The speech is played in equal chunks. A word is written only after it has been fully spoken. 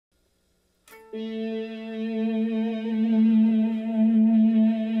Hey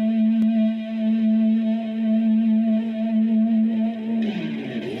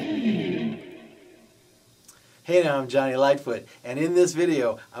now, I'm Johnny Lightfoot, and in this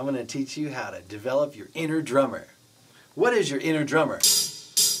video I'm going to teach you how to develop your inner drummer. What is your inner drummer?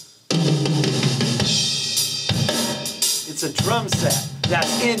 It's a drum set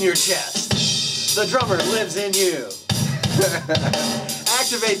that's in your chest. The drummer lives in you.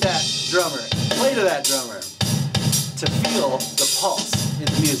 Activate that drummer, play to that drummer to feel the pulse in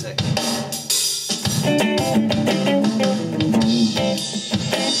the music.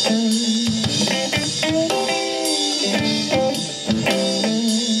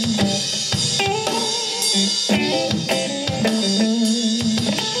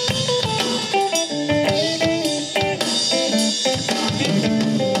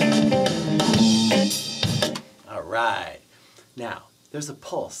 Now, there's a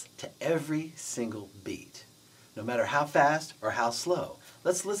pulse to every single beat, no matter how fast or how slow.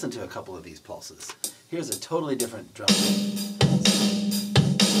 Let's listen to a couple of these pulses. Here's a totally different drum pulse.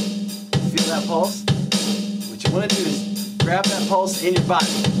 Feel that pulse? What you want to do is grab that pulse in your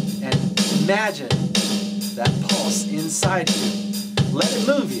body and imagine that pulse inside you. Let it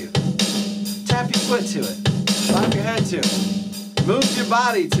move you. Tap your foot to it. Bob your head to it. Move your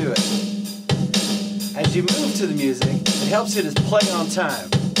body to it. As you move to the music, it helps you to play on time.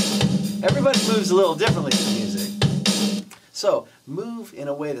 Everybody moves a little differently to the music. So, move in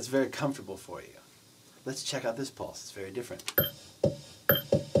a way that's very comfortable for you. Let's check out this pulse. It's very different.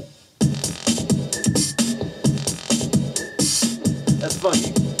 That's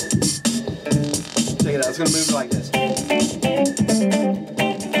funky. Check it out. It's going to move like this.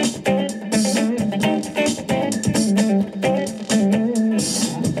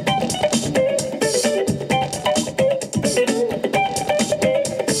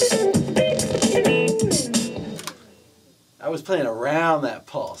 I was playing around that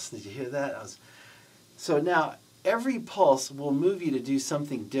pulse. Did you hear that? So now, every pulse will move you to do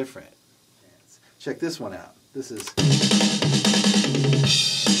something different. Check this one out. This is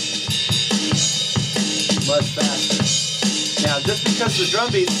much faster. Now, just because the drum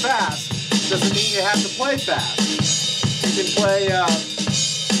beat's fast doesn't mean you have to play fast. You can play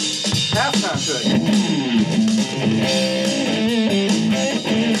halftime to it.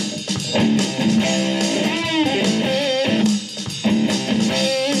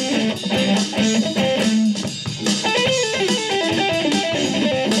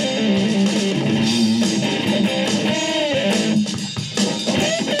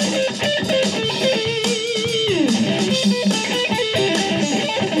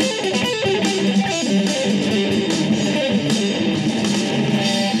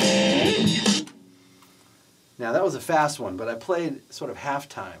 Now that was a fast one, but I played sort of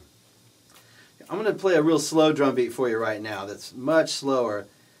halftime. I'm going to play a real slow drum beat for you right now that's much slower,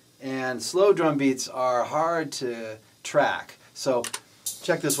 and slow drum beats are hard to track. So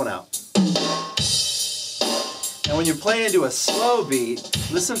check this one out. Now when you're playing to a slow beat,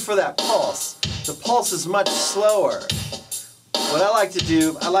 listen for that pulse. The pulse is much slower. What I like to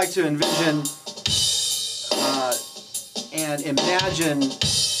do, I like to envision and imagine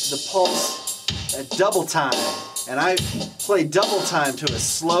the pulse at double time, and I play double time to a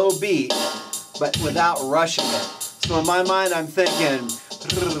slow beat but without rushing it. So in my mind I'm thinking,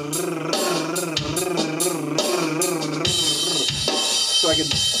 so I can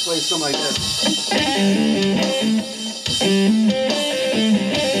play something like this.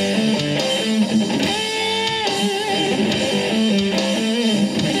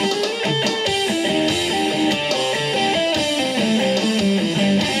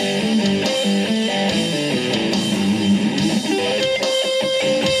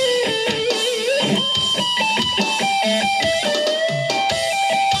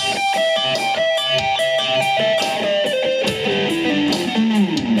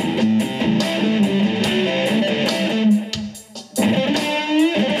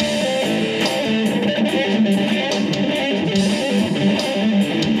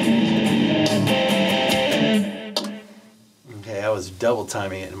 I was double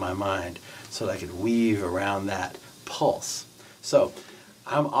timing it in my mind so that I could weave around that pulse. So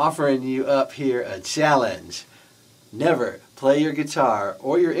I'm offering you up here a challenge. Never play your guitar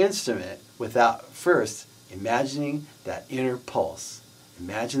or your instrument without first imagining that inner pulse.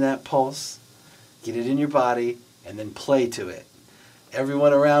 Imagine that pulse, get it in your body, and then play to it.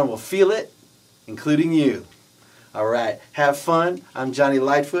 Everyone around will feel it, including you. All right, have fun. I'm Johnny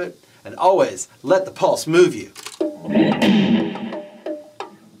Lightfoot, and always let the pulse move you.